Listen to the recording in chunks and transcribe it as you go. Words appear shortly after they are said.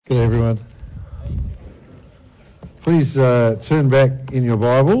Good day, everyone. Please turn back in your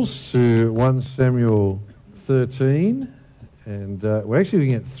Bibles to 1 Samuel 13, and we're actually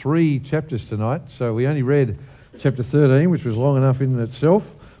looking at 3 chapters tonight. So we only read chapter 13, which was long enough in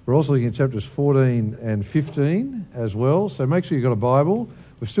itself. We're also looking at chapters 14 and 15 as well. So make sure you've got a Bible.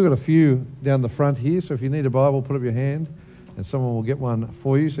 We've still got a few down the front here, so if you need a Bible, put up your hand and someone will get one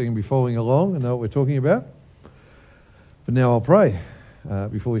for you so you can be following along and know what we're talking about. But now I'll pray.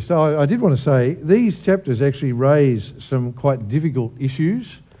 Before we start, I did want to say these chapters actually raise some quite difficult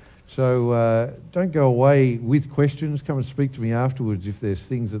issues, so don't go away with questions. Come and speak to me afterwards if there's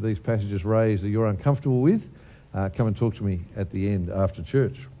things that these passages raise that you're uncomfortable with. Come and talk to me at the end after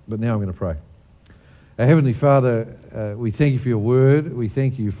church. But now I'm going to pray. Our Heavenly Father, we thank you for your word. We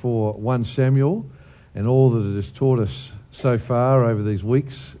thank you for 1 Samuel and all that it has taught us so far over these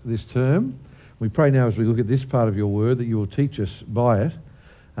weeks, this term. We pray now as we look at this part of your word that you will teach us by it.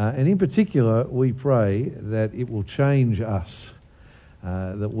 And in particular, we pray that it will change us,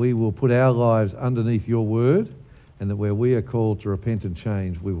 that we will put our lives underneath your word, and that where we are called to repent and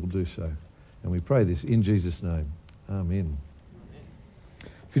change, we will do so. And we pray this in Jesus' name. Amen.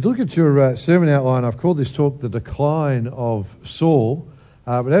 If you look at your sermon outline, I've called this talk The Decline of Saul.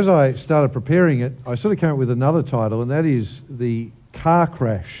 But as I started preparing it, I sort of came up with another title, and that is The Car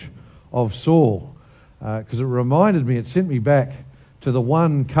Crash of Saul, because it reminded me, it sent me back to the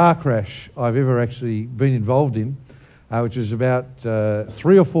one car crash I've ever actually been involved in, which was about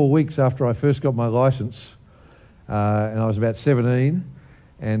 3 or 4 weeks after I first got my licence, and I was about 17,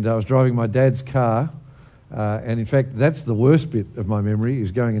 and I was driving my dad's car, and in fact that's the worst bit of my memory,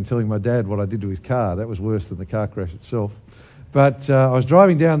 is going and telling my dad what I did to his car. That was worse than the car crash itself. But I was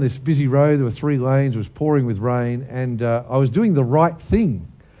driving down this busy road, there were 3 lanes, it was pouring with rain, and I was doing the right thing.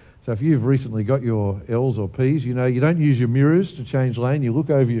 So if you've recently got your L's or P's, you know you don't use your mirrors to change lane. You look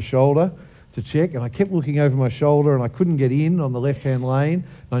over your shoulder to check. And I kept looking over my shoulder and I couldn't get in on the left-hand lane.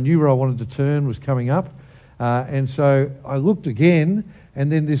 And I knew where I wanted to turn was coming up. And so I looked again,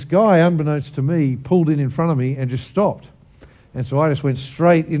 and then this guy, unbeknownst to me, pulled in front of me and just stopped. And so I just went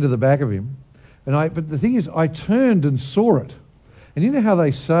straight into the back of him. But the thing is, I turned and saw it. And you know how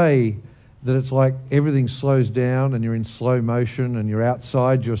they say that it's like everything slows down and you're in slow motion and you're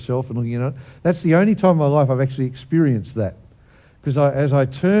outside yourself and looking at it? That's the only time in my life I've actually experienced that. Because as I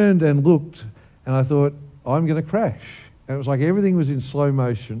turned and looked, and I thought, I'm going to crash. And it was like everything was in slow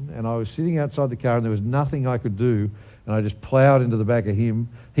motion, and I was sitting outside the car and there was nothing I could do, and I just ploughed into the back of him.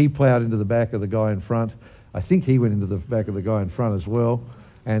 He ploughed into the back of the guy in front. I think he went into the back of the guy in front as well.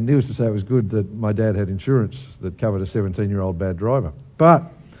 And needless to say, it was good that my dad had insurance that covered a 17-year-old bad driver.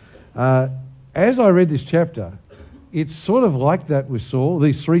 But as I read this chapter, it's sort of like that with Saul.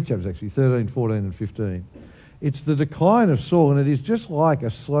 These 3 chapters actually, 13, 14 and 15. It's the decline of Saul, and it is just like a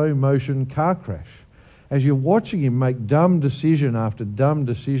slow motion car crash. As you're watching him make dumb decision after dumb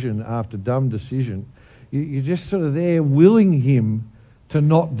decision after dumb decision, you're just sort of there willing him to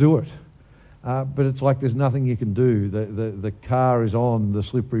not do it. But it's like there's nothing you can do. The car is on the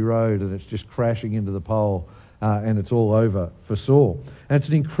slippery road and it's just crashing into the pole. And it's all over for Saul. And it's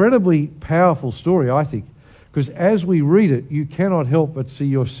an incredibly powerful story, I think, because as we read it, you cannot help but see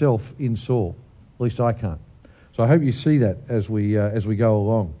yourself in Saul. At least I can't. So I hope you see that as we go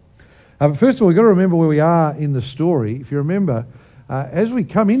along. But first of all, we've got to remember where we are in the story. If you remember, as we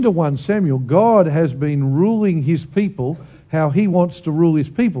come into 1 Samuel, God has been ruling his people how he wants to rule his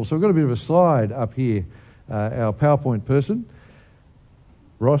people. So we've got a bit of a slide up here. Our PowerPoint person,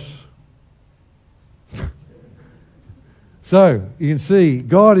 Ross. So, you can see,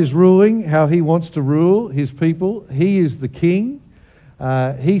 God is ruling how he wants to rule his people. He is the king.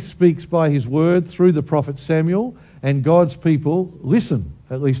 He speaks by his word through the prophet Samuel, and God's people listen.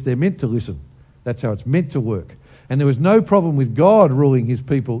 At least they're meant to listen. That's how it's meant to work. And there was no problem with God ruling his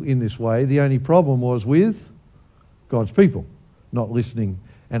people in this way. The only problem was with God's people not listening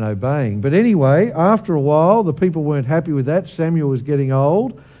and obeying. But anyway, after a while, the people weren't happy with that. Samuel was getting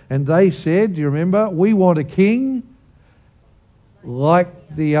old, and they said, do you remember, we want a king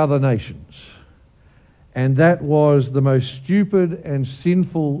like the other nations. And that was the most stupid and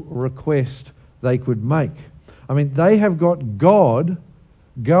sinful request they could make. I mean, they have got God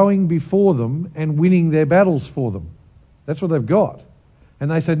going before them and winning their battles for them. That's what they've got. And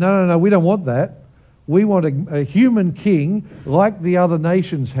they said, no, we don't want that. We want a human king like the other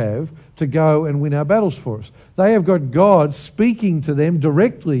nations have to go and win our battles for us. They have got God speaking to them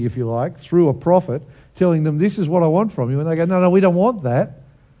directly, if you like, through a prophet, telling them, this is what I want from you. And they go, no, we don't want that.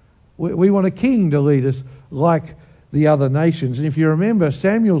 We want a king to lead us like the other nations. And if you remember,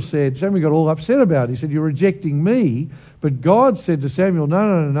 Samuel got all upset about it. He said, "You're rejecting me." But God said to Samuel,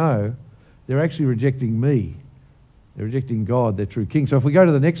 no. They're actually rejecting me. They're rejecting God, their true king. So if we go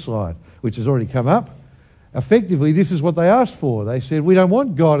to the next slide, which has already come up, effectively this is what they asked for. They said, "We don't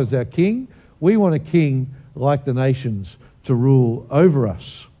want God as our king. We want a king like the nations to rule over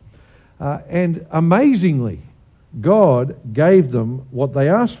us." And amazingly, God gave them what they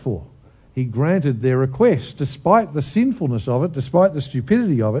asked for. He granted their request. Despite the sinfulness of it, despite the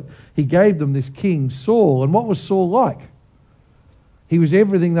stupidity of it, he gave them this king, Saul. And what was Saul like? He was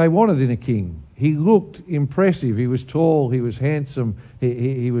everything they wanted in a king. He looked impressive. He was tall. He was handsome.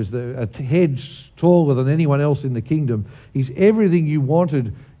 He was a hedge taller than anyone else in the kingdom. He's everything you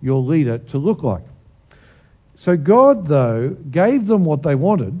wanted your leader to look like. So God, though, gave them what they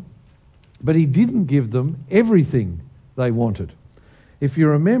wanted, but he didn't give them everything they wanted. If you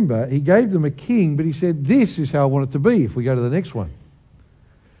remember, he gave them a king, but he said, "This is how I want it to be." If we go to the next one.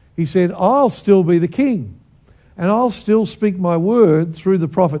 He said, "I'll still be the king, and I'll still speak my word through the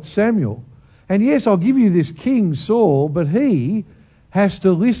prophet Samuel. And yes, I'll give you this king, Saul, but he has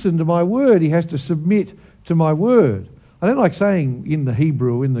to listen to my word. He has to submit to my word." I don't like saying in the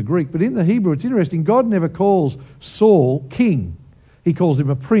Hebrew or in the Greek, but in the Hebrew it's interesting. God never calls Saul king. He calls him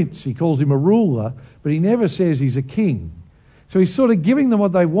a prince. He calls him a ruler, but he never says he's a king. So he's sort of giving them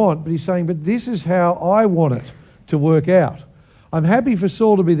what they want, but he's saying, "But this is how I want it to work out. I'm happy for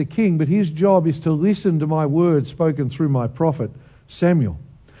Saul to be the king, but his job is to listen to my word spoken through my prophet Samuel."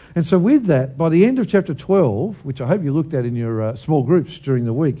 And so with that, by the end of chapter 12, which I hope you looked at in your small groups during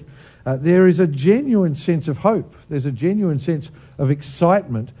the week, there is a genuine sense of hope. There's a genuine sense of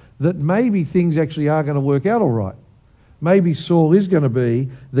excitement that maybe things actually are going to work out all right. Maybe Saul is going to be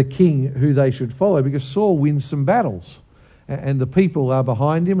the king who they should follow, because Saul wins some battles. And the people are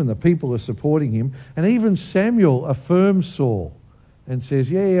behind him, and the people are supporting him. And even Samuel affirms Saul and says,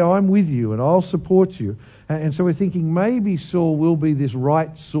 yeah, I'm with you and I'll support you. And so we're thinking maybe Saul will be this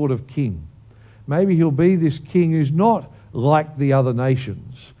right sort of king. Maybe he'll be this king who's not like the other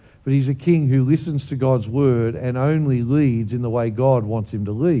nations, but he's a king who listens to God's word and only leads in the way God wants him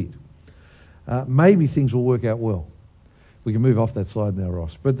to lead. Maybe things will work out well. We can move off that slide now,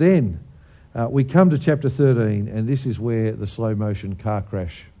 Ross. But then we come to chapter 13, and this is where the slow motion car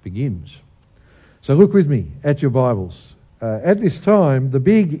crash begins. So look with me at your Bibles. At this time, the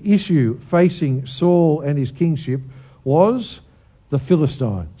big issue facing Saul and his kingship was the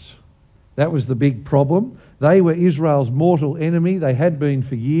Philistines. That was the big problem. They were Israel's mortal enemy. They had been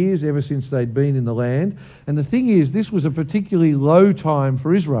for years, ever since they'd been in the land. And the thing is, this was a particularly low time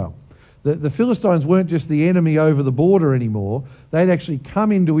for Israel. The Philistines weren't just the enemy over the border anymore. They'd actually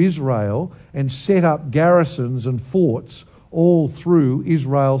come into Israel and set up garrisons and forts all through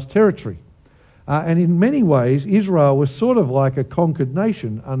Israel's territory. And in many ways, Israel was sort of like a conquered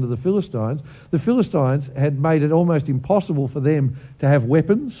nation under the Philistines. The Philistines had made it almost impossible for them to have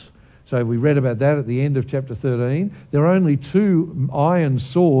weapons. So we read about that at the end of chapter 13. There were only 2 iron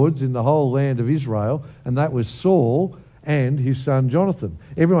swords in the whole land of Israel, and that was Saul and his son Jonathan.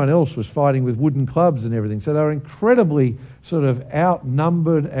 Everyone else was fighting with wooden clubs and everything. So they were incredibly sort of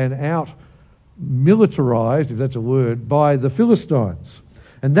outnumbered and out-militarized, if that's a word, by the Philistines.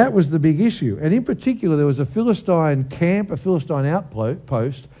 And that was the big issue. And in particular, there was a Philistine camp, a Philistine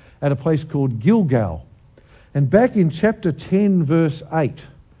outpost at a place called Gilgal. And back in chapter 10, verse 8,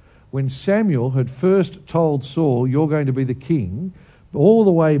 when Samuel had first told Saul, "You're going to be the king," all the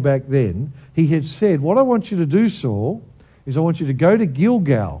way back then, he had said, "What I want you to do, Saul, is I want you to go to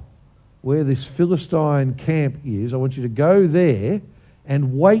Gilgal, where this Philistine camp is. I want you to go there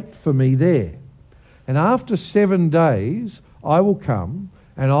and wait for me there. And after 7 days, I will come,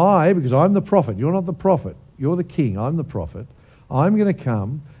 and because I'm the prophet, you're not the prophet, you're the king, I'm the prophet, I'm going to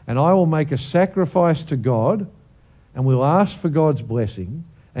come, and I will make a sacrifice to God, and we'll ask for God's blessing,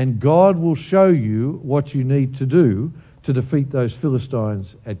 and God will show you what you need to do to defeat those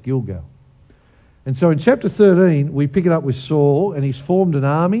Philistines at Gilgal." And so in chapter 13, we pick it up with Saul, and he's formed an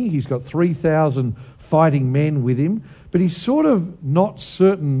army. He's got 3,000 fighting men with him, but he's sort of not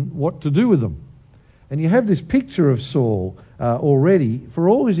certain what to do with them. And you have this picture of Saul already. For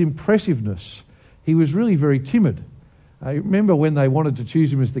all his impressiveness, he was really very timid. Remember when they wanted to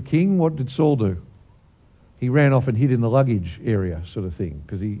choose him as the king, what did Saul do? He ran off and hid in the luggage area, sort of thing,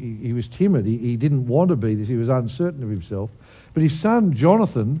 because he was timid. He didn't want to be this. He was uncertain of himself. But his son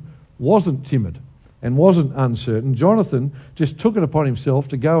Jonathan wasn't timid and wasn't uncertain. Jonathan just took it upon himself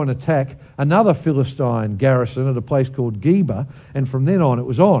to go and attack another Philistine garrison at a place called Geba, and from then on it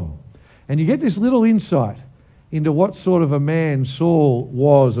was on. And you get this little insight into what sort of a man Saul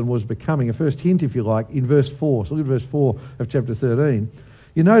was and was becoming, a first hint, if you like, in verse 4. So look at verse 4 of chapter 13.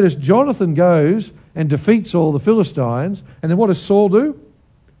 You notice Jonathan goes and defeats all the Philistines, and then what does Saul do?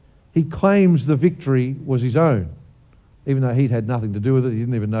 He claims the victory was his own. Even though he'd had nothing to do with it, he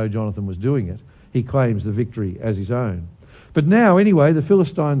didn't even know Jonathan was doing it. He claims the victory as his own. But now, anyway, the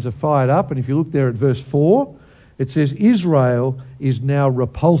Philistines are fired up, and if you look there at verse 4, it says, Israel is now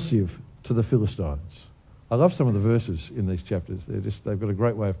repulsive to the Philistines. I love some of the verses in these chapters. They've got a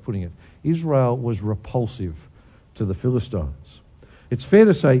great way of putting it. Israel was repulsive to the Philistines. It's fair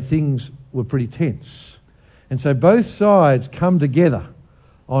to say things were pretty tense. And so both sides come together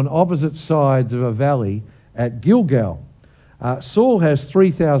on opposite sides of a valley at Gilgal. Saul has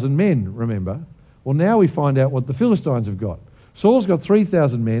 3,000 men, remember. Well, now we find out what the Philistines have got. Saul's got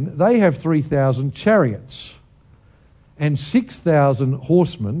 3,000 men. They have 3,000 chariots and 6,000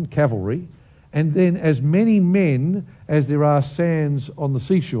 horsemen, cavalry, and then as many men as there are sands on the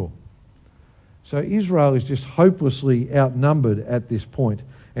seashore. So Israel is just hopelessly outnumbered at this point,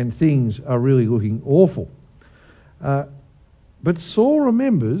 and things are really looking awful. But Saul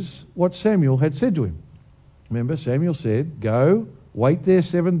remembers what Samuel had said to him. Remember, Samuel said, go, wait there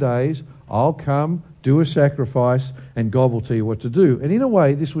 7 days, I'll come, do a sacrifice, and God will tell you what to do. And in a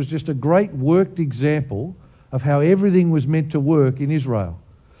way, this was just a great worked example of how everything was meant to work in Israel.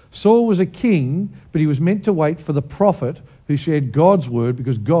 Saul was a king, but he was meant to wait for the prophet who shared God's word,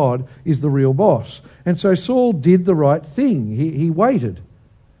 because God is the real boss. And so Saul did the right thing. He waited.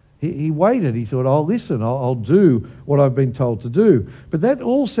 He waited. He thought, I'll listen. I'll do what I've been told to do. But that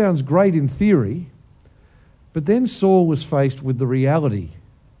all sounds great in theory. But then Saul was faced with the reality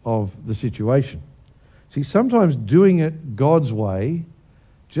of the situation. See, sometimes doing it God's way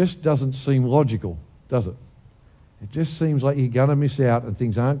just doesn't seem logical, does it? It just seems like you're going to miss out and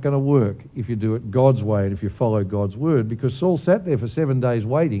things aren't going to work if you do it God's way and if you follow God's word. Because Saul sat there for 7 days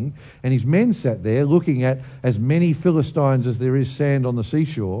waiting, and his men sat there looking at as many Philistines as there is sand on the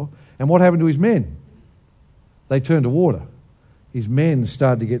seashore. And what happened to his men? They turned to water. His men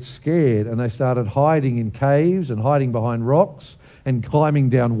started to get scared, and they started hiding in caves and hiding behind rocks and climbing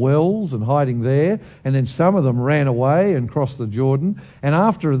down wells and hiding there. And then some of them ran away and crossed the Jordan. And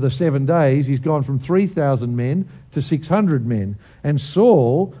after the 7 days, he's gone from 3,000 men to 600 men. And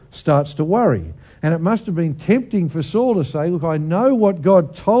Saul starts to worry. And it must have been tempting for Saul to say, look, I know what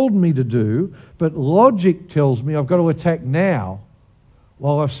God told me to do, but logic tells me I've got to attack now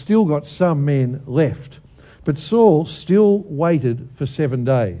while I've still got some men left. But Saul still waited for 7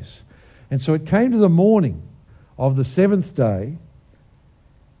 days. And so it came to the morning of the 7th day,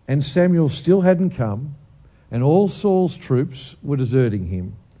 and Samuel still hadn't come, and all Saul's troops were deserting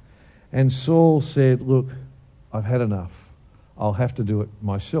him. And Saul said, look, I've had enough. I'll have to do it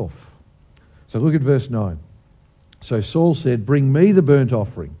myself. So look at verse 9. So Saul said, bring me the burnt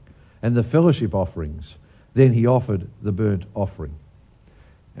offering and the fellowship offerings. Then he offered the burnt offering.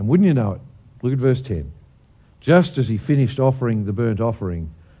 And wouldn't you know it, look at verse 10. Just as he finished offering the burnt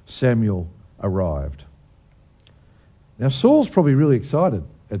offering, Samuel arrived. Now Saul's probably really excited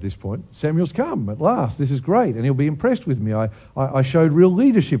at this point. Samuel's come at last. This is great, and he'll be impressed with me. I showed real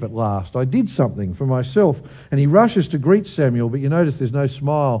leadership at last. I did something for myself. And he rushes to greet Samuel, but you notice there's no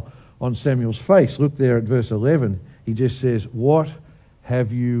smile on Samuel's face. Look there at verse 11. He just says, what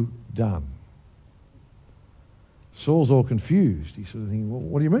have you done? Saul's all confused. He's sort of thinking, well,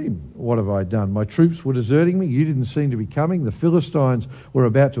 what do you mean, what have I done? My troops were deserting me. You didn't seem to be coming. The Philistines were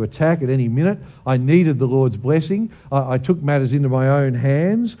about to attack at any minute. I needed the Lord's blessing. I took matters into my own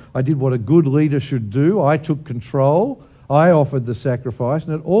hands. I did what a good leader should do. I took control. I offered the sacrifice.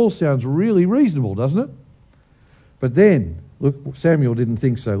 And it all sounds really reasonable, doesn't it? But then, look, Samuel didn't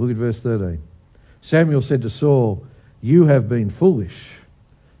think so. Look at verse 13. Samuel said to Saul, you have been foolish.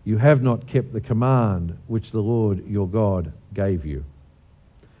 You have not kept the command which the Lord your God gave you.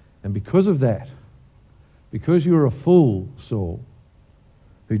 And because of that, because you're a fool, Saul,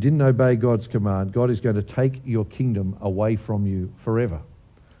 who didn't obey God's command, God is going to take your kingdom away from you forever.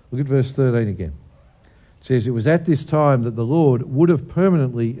 Look at verse 13 again. It says, it was at this time that the Lord would have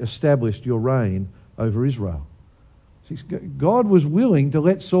permanently established your reign over Israel. See, God was willing to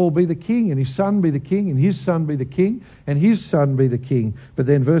let Saul be the king, and his son be the king, and his son be the king, and his son be the king. But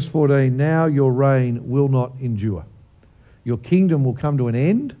then verse 14, now your reign will not endure. Your kingdom will come to an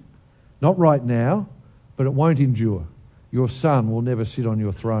end, not right now, but it won't endure. Your son will never sit on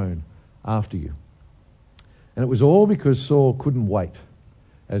your throne after you. And it was all because Saul couldn't wait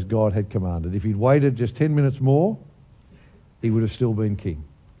as God had commanded. If he'd waited just 10 minutes more, he would have still been king.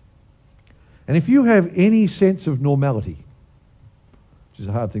 And if you have any sense of normality, is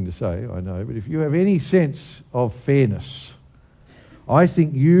a hard thing to say, I know, but if you have any sense of fairness, I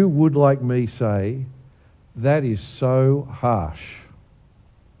think you would, like me, say, that is so harsh.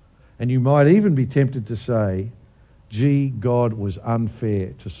 And you might even be tempted to say, gee, God was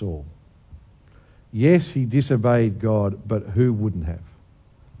unfair to Saul. Yes, he disobeyed God, but who wouldn't have?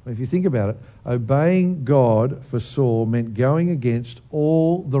 If you think about it, obeying God for Saul meant going against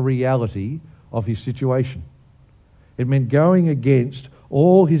all the reality of his situation. It meant going against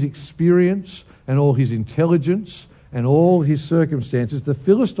all his experience and all his intelligence and all his circumstances. The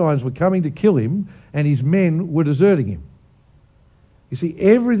Philistines were coming to kill him, and his men were deserting him. You see,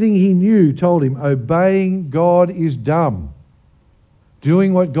 everything he knew told him obeying God is dumb.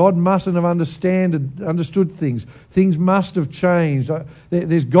 Doing what God mustn't have understood things. Things must have changed.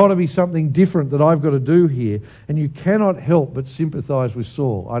 There's got to be something different that I've got to do here. And you cannot help but sympathise with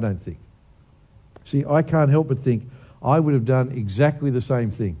Saul, I don't think. See, I can't help but think I would have done exactly the same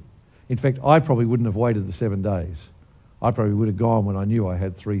thing. In fact, I probably wouldn't have waited the 7 days. I probably would have gone when I knew I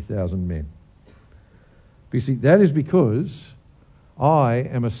had 3,000 men. But you see, that is because I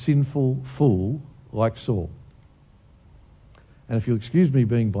am a sinful fool like Saul. And if you'll excuse me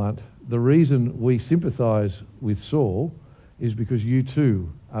being blunt, the reason we sympathise with Saul is because you too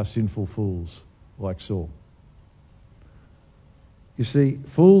are sinful fools like Saul. You see,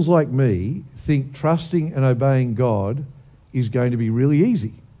 fools like me think trusting and obeying God is going to be really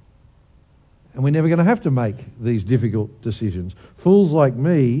easy. And we're never going to have to make these difficult decisions. Fools like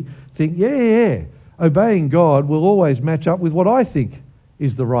me think, yeah, obeying God will always match up with what I think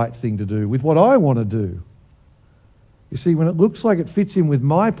is the right thing to do, with what I want to do. You see, when it looks like it fits in with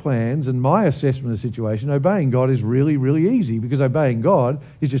my plans and my assessment of the situation, obeying God is really, really easy, because obeying God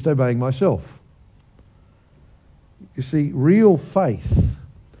is just obeying myself. You see, real faith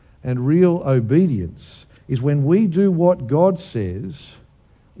and real obedience is when we do what God says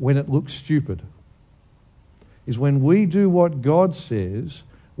when it looks stupid. Is when we do what God says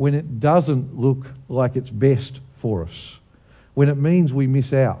when it doesn't look like it's best for us. When it means we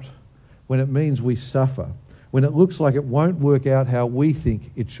miss out. When it means we suffer. When it looks like it won't work out how we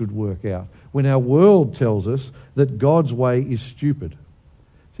think it should work out. When our world tells us that God's way is stupid.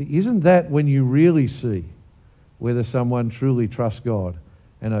 See, isn't that when you really see whether someone truly trusts God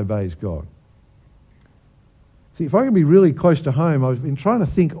and obeys God? See, if I can be really close to home, I've been trying to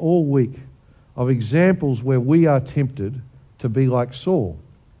think all week of examples where we are tempted to be like Saul.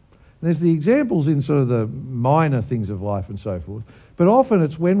 And there's the examples in sort of the minor things of life and so forth, but often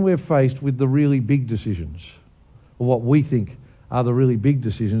it's when we're faced with the really big decisions, or what we think are the really big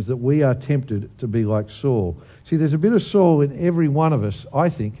decisions, that we are tempted to be like Saul. See, there's a bit of Saul in every one of us, I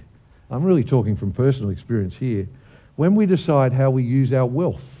think. I'm really talking from personal experience here. When we decide how we use our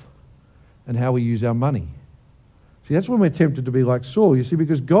wealth and how we use our money. See, that's when we're tempted to be like Saul, you see,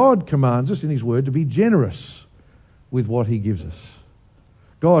 because God commands us in His Word to be generous with what He gives us.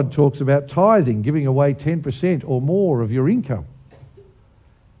 God talks about tithing, giving away 10% or more of your income.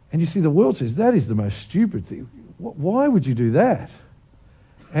 And you see, the world says that is the most stupid thing. Why would you do that?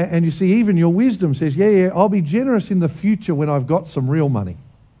 And you see, even your wisdom says, yeah, I'll be generous in the future when I've got some real money.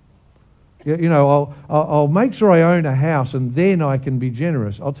 You know, I'll make sure I own a house and then I can be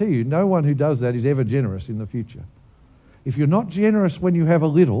generous. I'll tell you, no one who does that is ever generous in the future. If you're not generous when you have a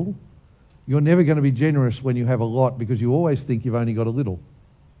little, you're never going to be generous when you have a lot, because you always think you've only got a little.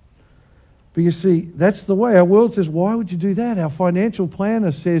 But you see, that's the way. Our world says, why would you do that? Our financial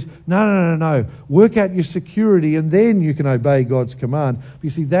planner says, no. Work out your security and then you can obey God's command. But you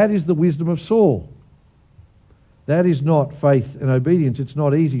see, that is the wisdom of Saul. That is not faith and obedience. It's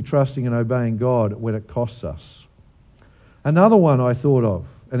not easy trusting and obeying God when it costs us. Another one I thought of,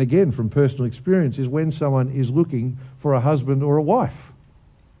 and again from personal experience, is when someone is looking for a husband or a wife.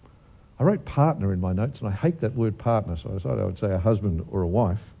 I wrote partner in my notes, and I hate that word partner, so I decided I would say a husband or a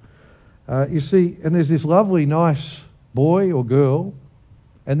wife. You see, and there's this lovely, nice boy or girl,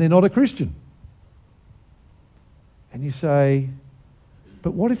 and they're not a Christian. And you say,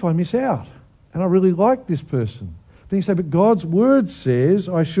 but what if I miss out? And I really like this person. Then you say, but God's word says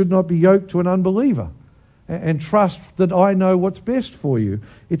I should not be yoked to an unbeliever and trust that I know what's best for you.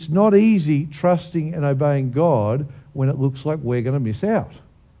 It's not easy trusting and obeying God when it looks like we're going to miss out.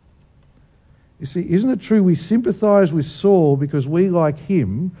 You see, isn't it true we sympathise with Saul because we, like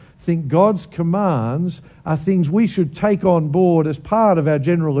him, think God's commands are things we should take on board as part of our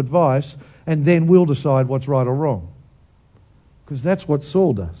general advice, and then we'll decide what's right or wrong? Because that's what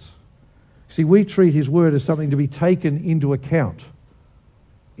Saul does. See, we treat his word as something to be taken into account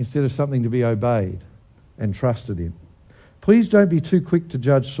instead of something to be obeyed and trusted in. Please don't be too quick to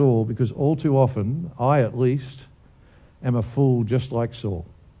judge Saul, because all too often, I at least, am a fool just like Saul.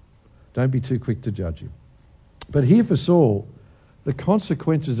 Don't be too quick to judge him. But here for Saul, the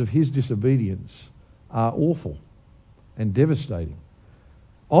consequences of his disobedience are awful and devastating.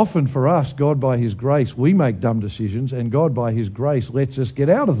 Often for us, God by his grace, we make dumb decisions, and God by his grace lets us get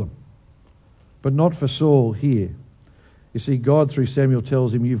out of them. But not for Saul here. You see, God through Samuel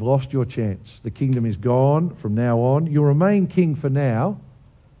tells him, you've lost your chance. The kingdom is gone from now on. You'll remain king for now,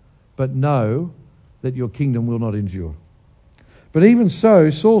 but know that your kingdom will not endure. But even so,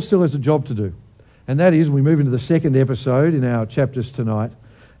 Saul still has a job to do. And that is, we move into the second episode in our chapters tonight,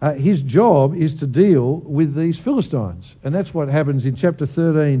 his job is to deal with these Philistines. And that's what happens in chapter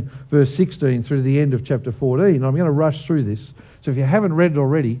 13, verse 16, through the end of chapter 14. I'm going to rush through this. So if you haven't read it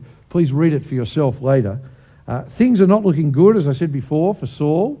already, please read it for yourself later. Things are not looking good, as I said before, for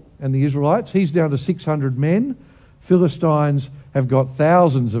Saul and the Israelites. He's down to 600 men. Philistines have got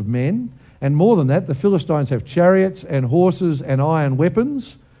thousands of men. And more than that, the Philistines have chariots and horses and iron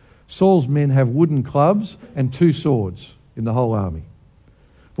weapons. Saul's men have wooden clubs and 2 swords in the whole army.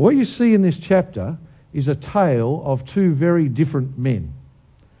 But what you see in this chapter is a tale of 2 very different men.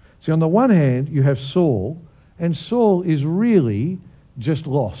 See, on the one hand, you have Saul, and Saul is really just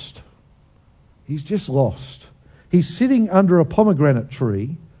lost. He's just lost. He's sitting under a pomegranate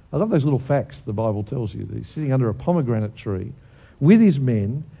tree. I love those little facts the Bible tells you. That he's sitting under a pomegranate tree with his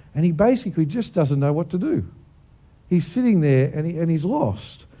men, and he basically just doesn't know what to do. He's sitting there and he's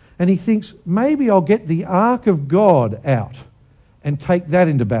lost. And he thinks, maybe I'll get the ark of God out and take that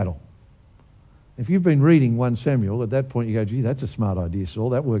into battle. If you've been reading 1 Samuel, at that point you go, gee, that's a smart idea,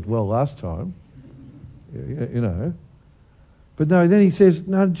 Saul. That worked well last time. You know. But no, then he says,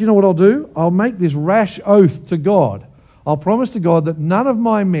 no, do you know what I'll do? I'll make this rash oath to God. I'll promise to God that none of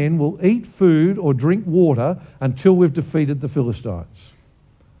my men will eat food or drink water until we've defeated the Philistines.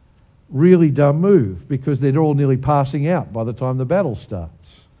 Really dumb move, because they're all nearly passing out by the time the battle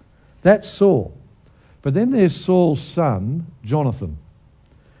starts. That's Saul. But then there's Saul's son, Jonathan.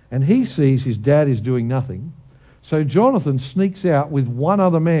 And he sees his dad is doing nothing. So Jonathan sneaks out with one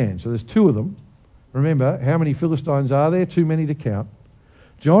other man. So there's 2 of them. Remember, how many Philistines are there? Too many to count.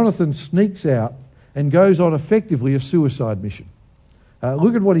 Jonathan sneaks out and goes on effectively a suicide mission.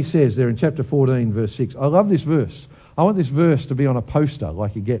 Look at what he says there in chapter 14, verse 6. I love this verse. I want this verse to be on a poster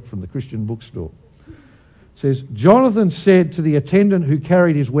like you get from the Christian bookstore. It says, Jonathan said to the attendant who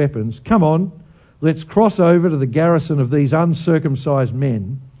carried his weapons, come on, let's cross over to the garrison of these uncircumcised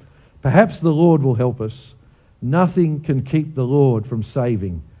men. Perhaps the Lord will help us. Nothing can keep the Lord from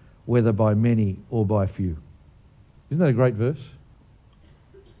saving, whether by many or by few. Isn't that a great verse?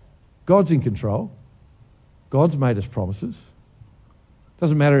 God's in control. God's made us promises.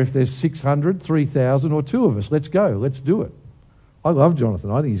 Doesn't matter if there's 600, 3,000 or 2 of us. Let's go. Let's do it. I love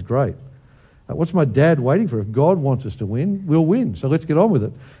Jonathan. I think he's great. What's my dad waiting for? If God wants us to win, we'll win. So let's get on with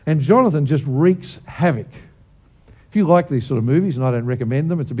it. And Jonathan just wreaks havoc. If you like these sort of movies, and I don't recommend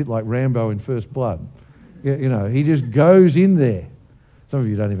them, it's a bit like Rambo in First Blood. You know, he just goes in there. Some of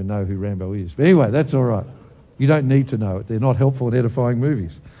you don't even know who Rambo is. But anyway, that's all right. You don't need to know it. They're not helpful and edifying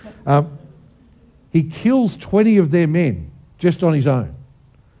movies. He kills 20 of their men just on his own.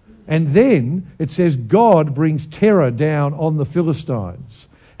 And then it says God brings terror down on the Philistines.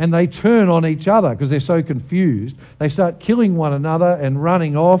 And they turn on each other because they're so confused. They start killing one another and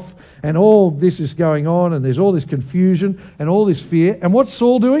running off. And all this is going on. And there's all this confusion and all this fear. And what's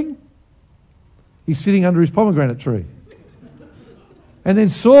Saul doing? He's sitting under his pomegranate tree. And then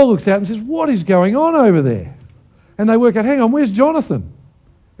Saul looks out and says, what is going on over there? And they work out, hang on, where's Jonathan?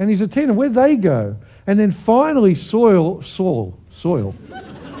 And his attendant, where'd they go? And then finally Saul,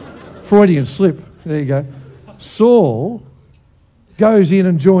 Freudian slip, there you go. Saul goes in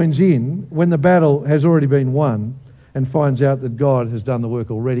and joins in when the battle has already been won and finds out that God has done the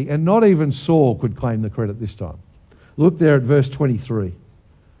work already. And not even Saul could claim the credit this time. Look there at verse 23.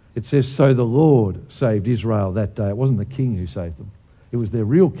 It says, so the Lord saved Israel that day. It wasn't the king who saved them. It was their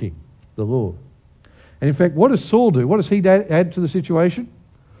real king, the Lord. And in fact, what does Saul do? What does he add to the situation?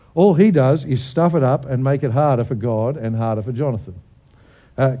 All he does is stuff it up and make it harder for God and harder for Jonathan.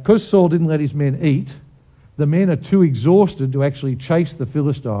 Because Saul didn't let his men eat, the men are too exhausted to actually chase the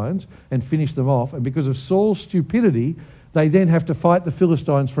Philistines and finish them off. And because of Saul's stupidity, they then have to fight the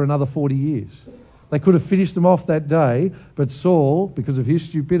Philistines for another 40 years. They could have finished them off that day, but Saul, because of his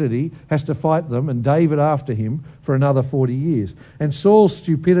stupidity, has to fight them, and David after him, for another 40 years. And Saul's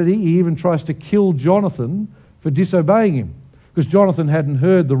stupidity, he even tries to kill Jonathan for disobeying him. Because Jonathan hadn't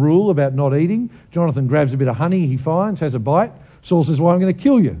heard the rule about not eating. Jonathan grabs a bit of honey he finds, has a bite. Saul says, well, I'm going to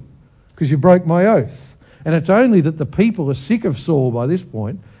kill you because you broke my oath. And it's only that the people are sick of Saul by this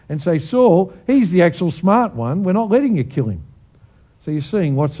point, and say, Saul, he's the actual smart one. We're not letting you kill him. So you're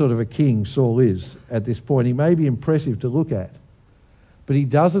seeing what sort of a king Saul is at this point. He may be impressive to look at, but he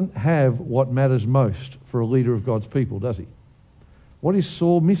doesn't have what matters most for a leader of God's people, does he? What is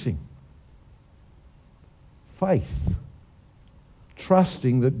Saul missing? Faith.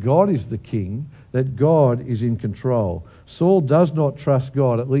 Trusting that God is the king, that God is in control. Saul does not trust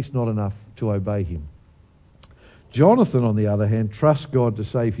God, at least not enough to obey him. Jonathan, on the other hand, trusts God to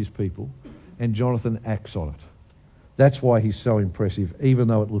save his people, and Jonathan acts on it. That's why he's so impressive, even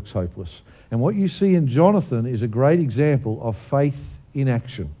though it looks hopeless. And what you see in Jonathan is a great example of faith in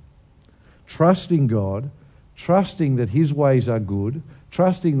action. Trusting God, trusting that his ways are good,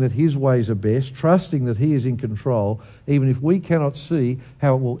 trusting that his ways are best, trusting that he is in control, even if we cannot see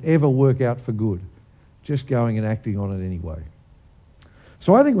how it will ever work out for good. Just going and acting on it anyway.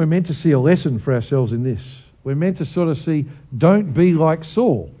 So I think we're meant to see a lesson for ourselves in this. We're meant to sort of see, don't be like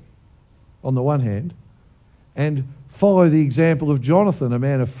Saul, on the one hand, and follow the example of Jonathan, a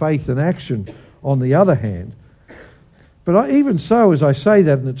man of faith and action, on the other hand. But even so, as I say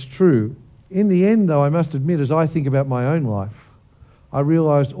that, and it's true, in the end, though, I must admit, as I think about my own life, I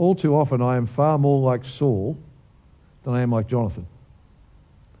realised all too often I am far more like Saul than I am like Jonathan.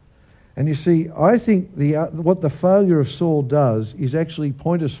 And you see, I think what the failure of Saul does is actually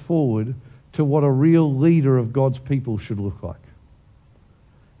point us forward to what a real leader of God's people should look like.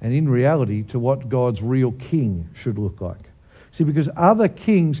 And in reality, to what God's real king should look like. See, because other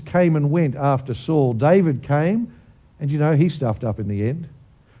kings came and went after Saul. David came, and he stuffed up in the end.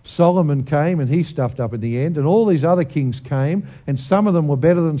 Solomon came, and he stuffed up in the end. And all these other kings came, and some of them were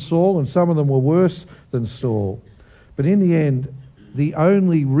better than Saul, and some of them were worse than Saul. But in the end, the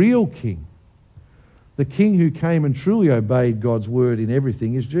only real king, the king who came and truly obeyed God's word in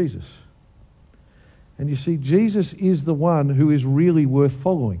everything, is Jesus. And you see, Jesus is the one who is really worth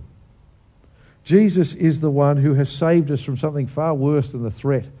following. Jesus is the one who has saved us from something far worse than the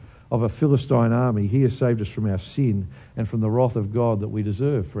threat of a Philistine army. He has saved us from our sin and from the wrath of God that we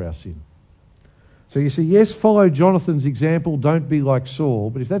deserve for our sin. So you see, yes, follow Jonathan's example, don't be like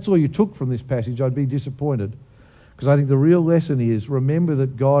Saul. But if that's all you took from this passage, I'd be disappointed. Because I think the real lesson is, remember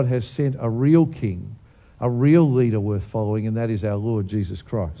that God has sent a real king, a real leader worth following, and that is our Lord Jesus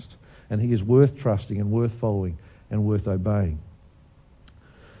Christ. And he is worth trusting and worth following and worth obeying.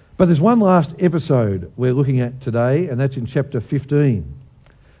 But there's one last episode we're looking at today, and that's in chapter 15.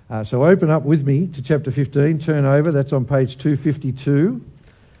 So open up with me to chapter 15, turn over, that's on page 252.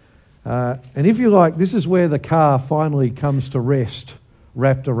 And if you like, this is where the car finally comes to rest,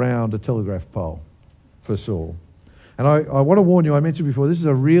 wrapped around a telegraph pole for Saul. And I want to warn you, I mentioned before, this is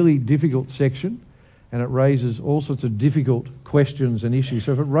a really difficult section, and it raises all sorts of difficult questions and issues.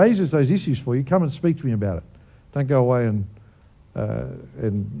 So if it raises those issues for you, come and speak to me about it. Don't go away and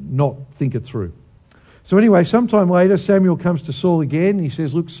not think it through. So anyway, sometime later, Samuel comes to Saul again. And he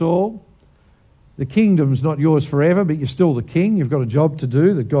says, look, Saul, the kingdom's not yours forever, but you're still the king. You've got a job to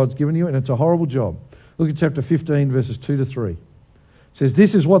do that God's given you, and it's a horrible job. Look at chapter 15, verses 2 to 3. It says,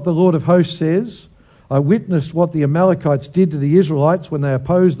 this is what the Lord of hosts says. I witnessed what the Amalekites did to the Israelites when they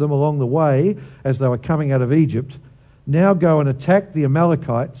opposed them along the way as they were coming out of Egypt. Now go and attack the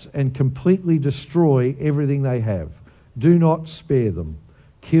Amalekites and completely destroy everything they have. Do not spare them.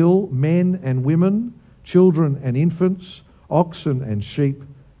 Kill men and women, children and infants, oxen and sheep,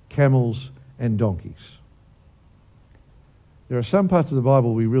 camels and donkeys. There are some parts of the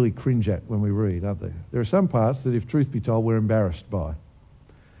Bible we really cringe at when we read, aren't there? There are some parts that, if truth be told, we're embarrassed by.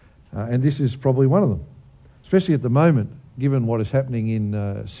 And this is probably one of them, especially at the moment, given what is happening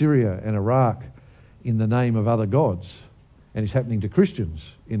in Syria and Iraq in the name of other gods, and is happening to Christians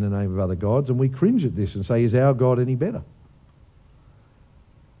in the name of other gods, and we cringe at this and say, is our God any better?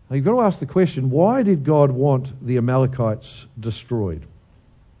 Now you've got to ask the question, why did God want the Amalekites destroyed?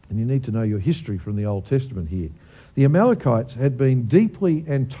 And you need to know your history from the Old Testament here. The Amalekites had been deeply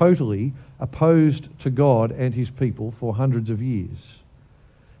and totally opposed to God and his people for hundreds of years.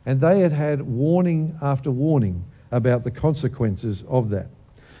 And they had had warning after warning about the consequences of that.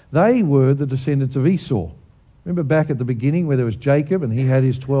 They were the descendants of Esau. Remember back at the beginning where there was Jacob and he had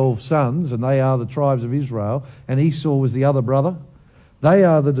his 12 sons, and they are the tribes of Israel, and Esau was the other brother? They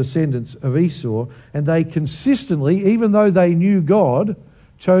are the descendants of Esau, and they consistently, even though they knew God,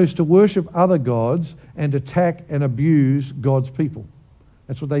 chose to worship other gods and attack and abuse God's people.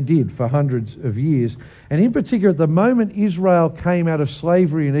 That's what they did for hundreds of years. And in particular, at the moment Israel came out of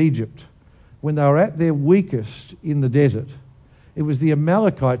slavery in Egypt, when they were at their weakest in the desert, it was the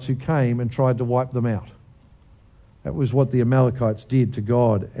Amalekites who came and tried to wipe them out. That was what the Amalekites did to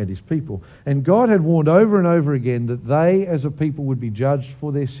God and his people. And God had warned over and over again that they as a people would be judged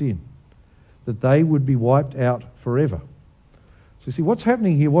for their sin, that they would be wiped out forever. So you see, what's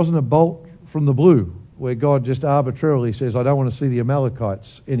happening here wasn't a bolt from the blue where God just arbitrarily says, I don't want to see the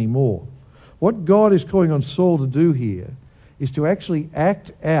Amalekites anymore. What God is calling on Saul to do here is to actually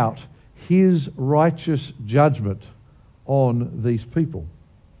act out his righteous judgment on these people.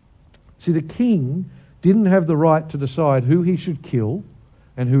 See, the king didn't have the right to decide who he should kill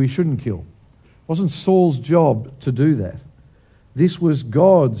and who he shouldn't kill. It wasn't Saul's job to do that. This was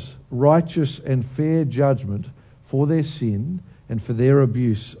God's righteous and fair judgment for their sin and for their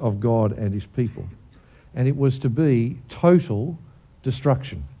abuse of God and his people. And it was to be total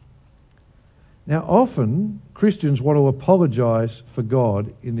destruction. Now, often Christians want to apologise for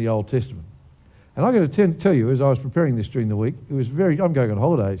God in the Old Testament. And I've got to tell you, as I was preparing this during the week, I'm going on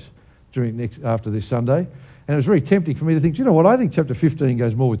holidays after this Sunday, and it was very tempting for me to think, you know what, I think chapter 15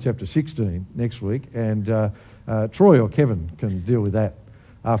 goes more with chapter 16 next week, and Troy or Kevin can deal with that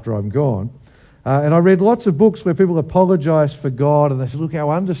after I'm gone. And I read lots of books where people apologise for God, and they said, look,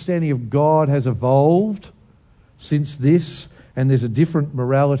 our understanding of God has evolved since this, and there's a different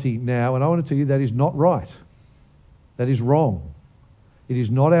morality now. And I want to tell you that is not right. That is wrong. It is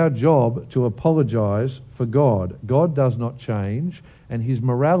not our job to apologise for God. God does not change, and his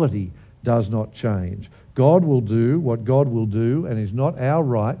morality does not change. God will do what God will do, and it is not our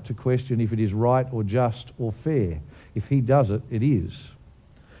right to question if it is right or just or fair. If he does it, it is.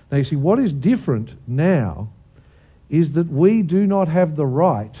 Now you see, what is different now is that we do not have the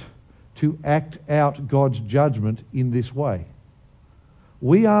right to act out God's judgment in this way.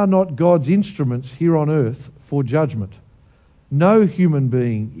 We are not God's instruments here on earth for judgment. No human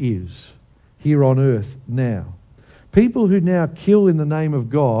being is here on earth now. People who now kill in the name of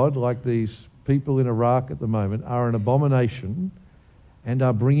God, like these people in Iraq at the moment, are an abomination and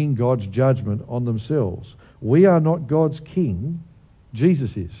are bringing God's judgment on themselves. We are not God's king.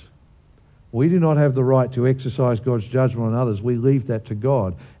 Jesus is. We do not have the right to exercise God's judgment on others. We leave that to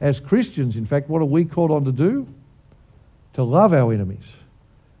God. As Christians, in fact, what are we called on to do? To love our enemies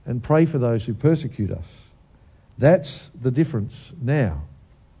and pray for those who persecute us. That's the difference now.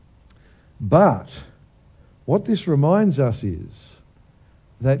 But what this reminds us is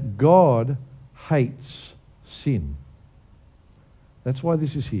that God hates sin. That's why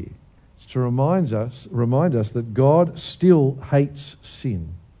this is here. It's to remind us that God still hates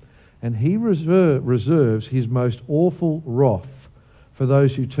sin. And he reserves his most awful wrath for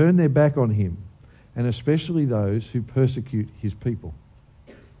those who turn their back on him, and especially those who persecute his people.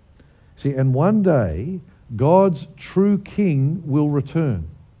 See, and one day, God's true king will return.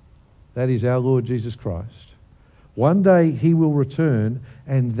 That is our Lord Jesus Christ. One day he will return,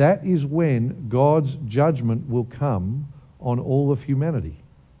 and that is when God's judgment will come on all of humanity.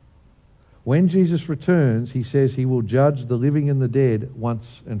 When Jesus returns, he says he will judge the living and the dead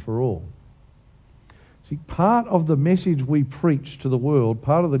once and for all. See, part of the message we preach to the world,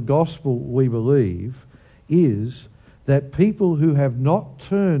 part of the gospel we believe, is that people who have not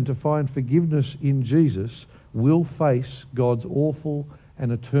turned to find forgiveness in Jesus will face God's awful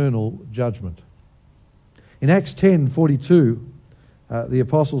and eternal judgment. In Acts 10:42, the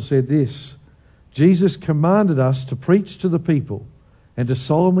apostle said this: Jesus commanded us to preach to the people and to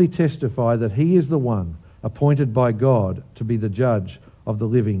solemnly testify that he is the one appointed by God to be the judge of the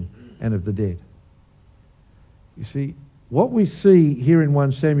living and of the dead. You see, what we see here in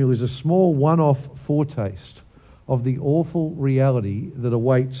 1 Samuel is a small one-off foretaste of the awful reality that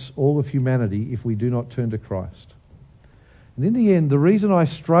awaits all of humanity if we do not turn to Christ. And in the end, the reason I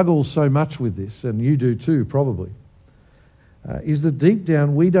struggle so much with this, and you do too probably, is that deep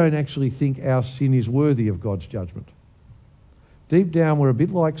down we don't actually think our sin is worthy of God's judgment. Deep down we're a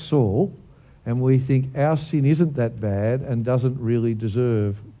bit like Saul, and we think our sin isn't that bad and doesn't really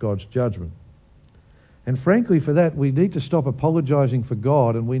deserve God's judgment. And frankly, for that, we need to stop apologising for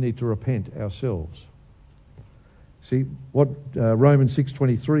God, and we need to repent ourselves. See, what Romans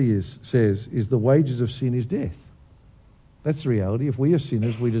 6:23 says is the wages of sin is death. That's the reality. If we are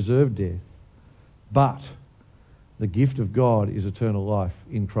sinners, we deserve death. But the gift of God is eternal life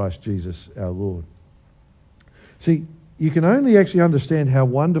in Christ Jesus our Lord. See, you can only actually understand how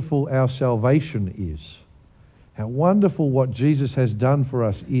wonderful our salvation is, how wonderful what Jesus has done for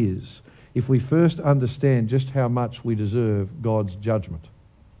us is, if we first understand just how much we deserve God's judgment.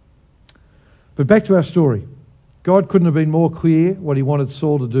 But back to our story. God couldn't have been more clear what he wanted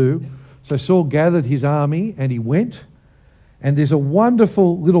Saul to do. So Saul gathered his army and he went. And there's a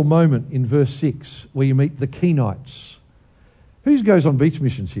wonderful little moment in verse 6 where you meet the Kenites. Who goes on beach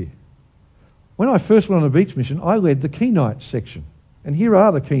missions here? When I first went on a beach mission, I led the Kenites section. And here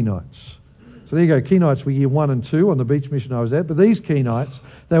are the Kenites. So there you go, Kenites were year 1 and 2 on the beach mission I was at. But these Kenites,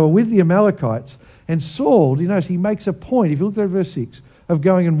 they were with the Amalekites. And Saul, you notice he makes a point, if you look at verse 6, of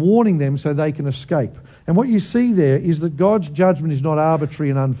going and warning them so they can escape. And what you see there is that God's judgment is not arbitrary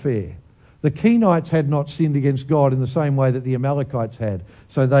and unfair. The Kenites had not sinned against God in the same way that the Amalekites had,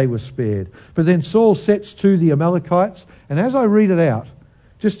 so they were spared. But then Saul sets to the Amalekites, and as I read it out,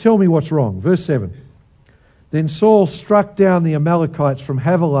 just tell me what's wrong. Verse 7. Then Saul struck down the Amalekites from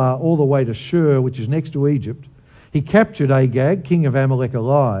Havilah all the way to Shur, which is next to Egypt. He captured Agag, king of Amalek,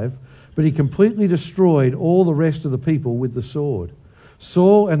 alive, but he completely destroyed all the rest of the people with the sword.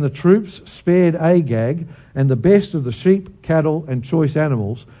 Saul and the troops spared Agag and the best of the sheep, cattle, and choice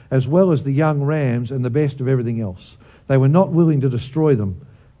animals, as well as the young rams and the best of everything else. They were not willing to destroy them,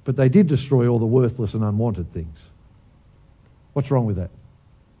 but they did destroy all the worthless and unwanted things. What's wrong with that?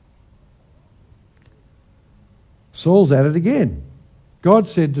 Saul's at it again. God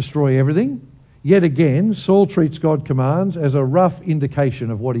said destroy everything. Yet again, Saul treats God's commands as a rough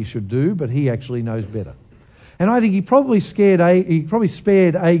indication of what he should do, but he actually knows better. And I think he probably spared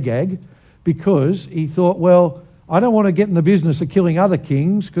Agag because he thought, well, I don't want to get in the business of killing other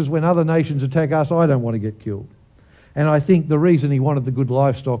kings because when other nations attack us, I don't want to get killed. And I think the reason he wanted the good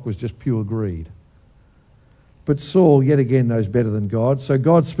livestock was just pure greed. But Saul, yet again, knows better than God. So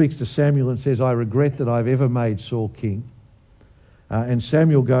God speaks to Samuel and says, I regret that I've ever made Saul king. And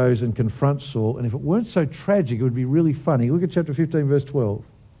Samuel goes and confronts Saul. And if it weren't so tragic, it would be really funny. Look at chapter 15, verse 12.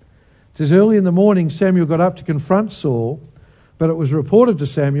 It says, early in the morning, Samuel got up to confront Saul. But it was reported to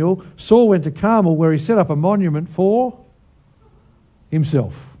Samuel, Saul went to Carmel where he set up a monument for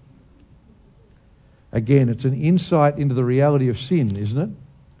himself. Again, it's an insight into the reality of sin, isn't it?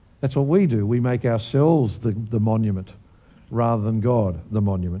 That's what we do. We make ourselves the monument rather than God the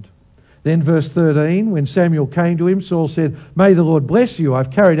monument. Then verse 13, when Samuel came to him, Saul said, may the Lord bless you.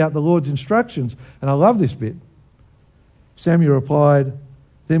 I've carried out the Lord's instructions. And I love this bit. Samuel replied,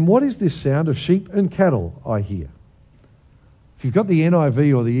 then what is this sound of sheep and cattle I hear? If you've got the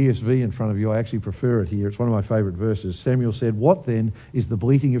NIV or the ESV in front of you, I actually prefer it here. It's one of my favourite verses. Samuel said, what then is the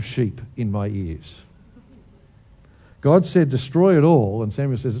bleating of sheep in my ears? God said, destroy it all. And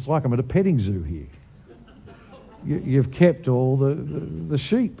Samuel says, it's like I'm at a petting zoo here. You've kept all the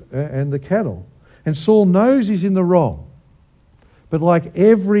sheep and the cattle. And Saul knows he's in the wrong. But like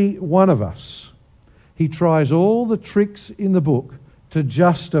every one of us, he tries all the tricks in the book to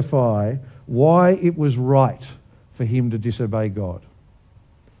justify why it was right for him to disobey God.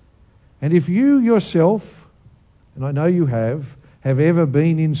 And if you yourself, and I know you have ever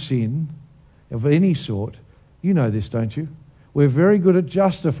been in sin of any sort, you know this, don't you? We're very good at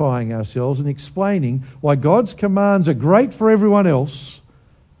justifying ourselves and explaining why God's commands are great for everyone else,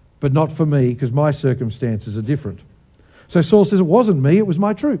 but not for me because my circumstances are different. So Saul says, it wasn't me, it was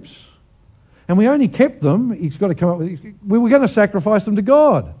my troops. And we only kept them, he's got to come up with, we were going to sacrifice them to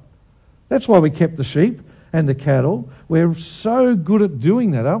God. That's why we kept the sheep and the cattle. We're so good at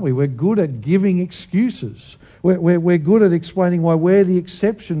doing that, aren't we? We're good at giving excuses. We're good at explaining why we're the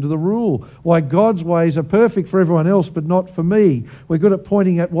exception to the rule, why God's ways are perfect for everyone else but not for me. We're good at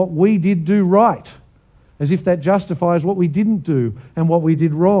pointing at what we did do right, as if that justifies what we didn't do and what we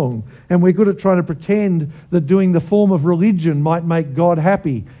did wrong. And we're good at trying to pretend that doing the form of religion might make God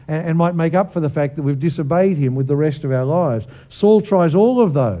happy and might make up for the fact that we've disobeyed him with the rest of our lives. Saul tries all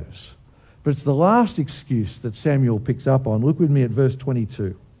of those, but it's the last excuse that Samuel picks up on. Look with me at verse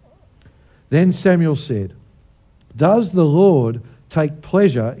 22. Then Samuel said, does the Lord take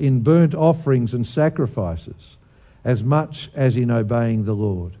pleasure in burnt offerings and sacrifices as much as in obeying the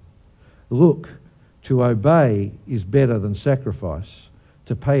Lord? Look, to obey is better than sacrifice.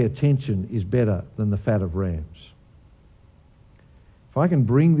 To pay attention is better than the fat of rams. If I can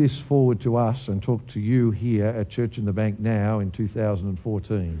bring this forward to us and talk to you here at Church in the Bank now in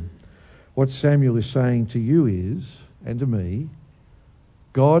 2014, what Samuel is saying to you is, and to me,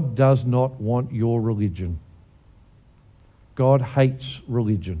 God does not want your religion. God hates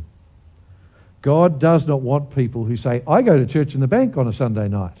religion. God does not want people who say, I go to Church in the Bank on a Sunday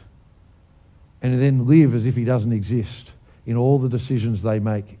night, and then live as if he doesn't exist in all the decisions they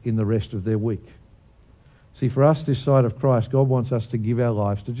make in the rest of their week. See, for us this side of Christ, God wants us to give our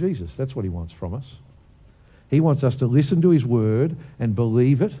lives to Jesus. That's what he wants from us. He wants us to listen to his word and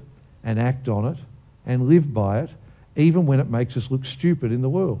believe it and act on it and live by it, even when it makes us look stupid in the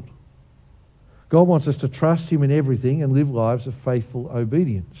world. God wants us to trust him in everything and live lives of faithful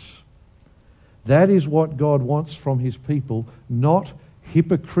obedience. That is what God wants from his people, not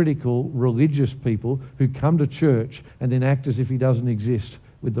hypocritical religious people who come to church and then act as if he doesn't exist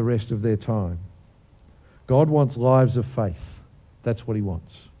with the rest of their time. God wants lives of faith. That's what he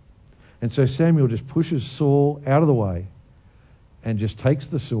wants. And so Samuel just pushes Saul out of the way and just takes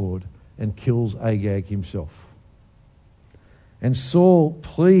the sword and kills Agag himself. And Saul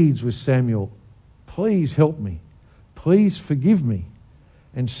pleads with Samuel, please help me. Please forgive me.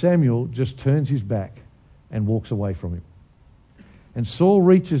 And Samuel just turns his back and walks away from him. And Saul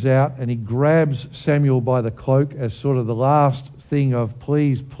reaches out and he grabs Samuel by the cloak as sort of the last thing of,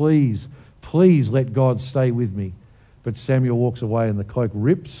 please, please, please let God stay with me. But Samuel walks away and the cloak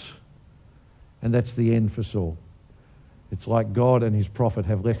rips, and that's the end for Saul. It's like God and his prophet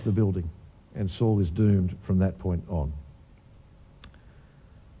have left the building, and Saul is doomed from that point on.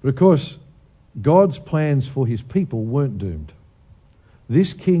 But of course, God's plans for his people weren't doomed.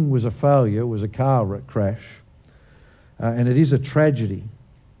 This king was a failure, was a car crash, and it is a tragedy.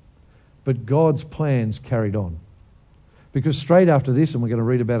 But God's plans carried on. Because straight after this, and we're going to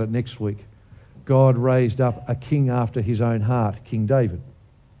read about it next week, God raised up a king after his own heart, King David.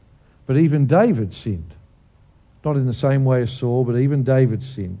 But even David sinned. Not in the same way as Saul, but even David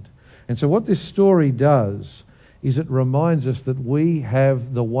sinned. And so what this story does is it reminds us that we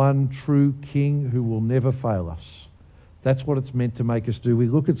have the one true king who will never fail us. That's what it's meant to make us do. We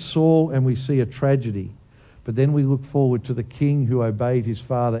look at Saul and we see a tragedy, but then we look forward to the king who obeyed his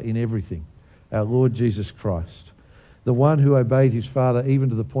father in everything, our Lord Jesus Christ, the one who obeyed his father even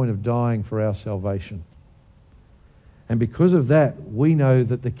to the point of dying for our salvation. And because of that, we know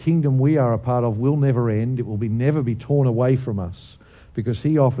that the kingdom we are a part of will never end. It will never be torn away from us, because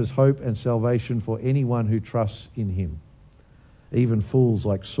he offers hope and salvation for anyone who trusts in him, even fools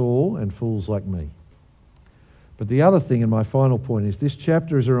like Saul and fools like me. But the other thing, and my final point, is this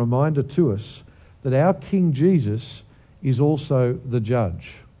chapter is a reminder to us that our King Jesus is also the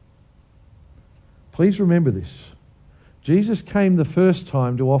judge. Please remember this. Jesus came the first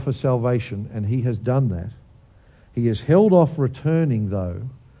time to offer salvation, and he has done that. He has held off returning, though,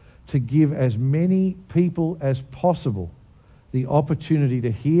 to give as many people as possible the opportunity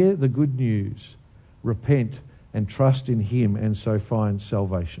to hear the good news, repent, and trust in him, and so find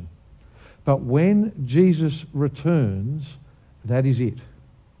salvation. But when Jesus returns, that is it.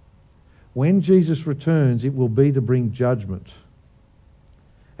 When Jesus returns, it will be to bring judgment.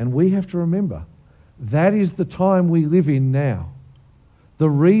 And we have to remember, that is the time we live in now. The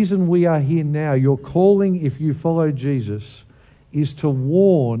reason we are here now, your calling, if you follow Jesus, is to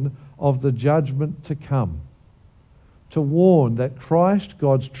warn of the judgment to come. To warn that Christ,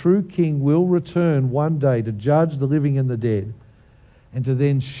 God's true King, will return one day to judge the living and the dead, and to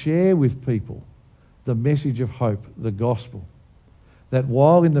then share with people the message of hope, the gospel. That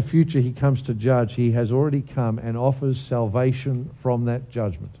while in the future he comes to judge, he has already come and offers salvation from that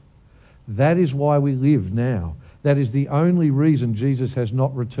judgment. That is why we live now. That is the only reason Jesus has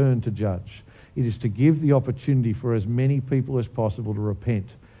not returned to judge. It is to give the opportunity for as many people as possible to repent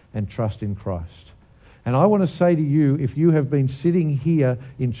and trust in Christ. And I want to say to you, if you have been sitting here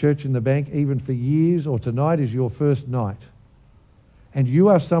in Church in the Bank even for years, or tonight is your first night, and you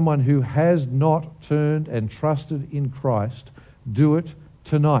are someone who has not turned and trusted in Christ, do it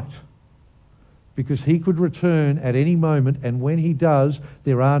tonight. Because he could return at any moment, and when he does,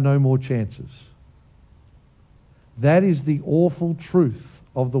 there are no more chances. That is the awful truth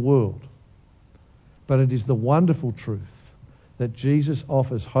of the world. But it is the wonderful truth that Jesus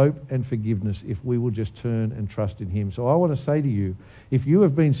offers hope and forgiveness if we will just turn and trust in him. So I want to say to you, if you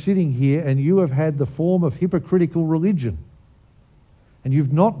have been sitting here and you have had the form of hypocritical religion, and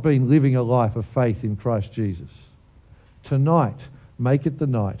you've not been living a life of faith in Christ Jesus, tonight, make it the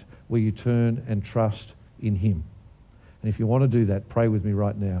night where you turn and trust in him. And if you want to do that, pray with me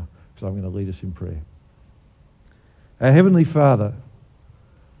right now, because I'm going to lead us in prayer. Our Heavenly Father,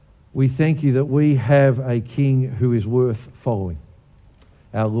 we thank you that we have a King who is worth following,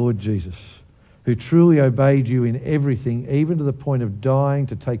 our Lord Jesus, who truly obeyed you in everything, even to the point of dying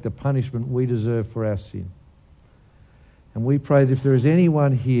to take the punishment we deserve for our sin. And we pray that if there is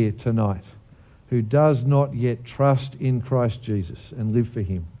anyone here tonight who does not yet trust in Christ Jesus and live for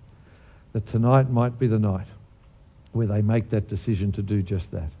him, that tonight might be the night where they make that decision to do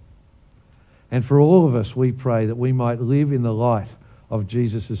just that. And for all of us, we pray that we might live in the light of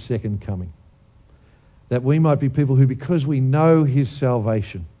Jesus' second coming. That we might be people who, because we know his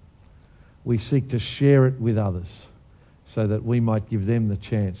salvation, we seek to share it with others so that we might give them the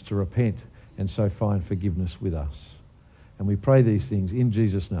chance to repent and so find forgiveness with us. And we pray these things in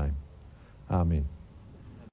Jesus' name. Amen.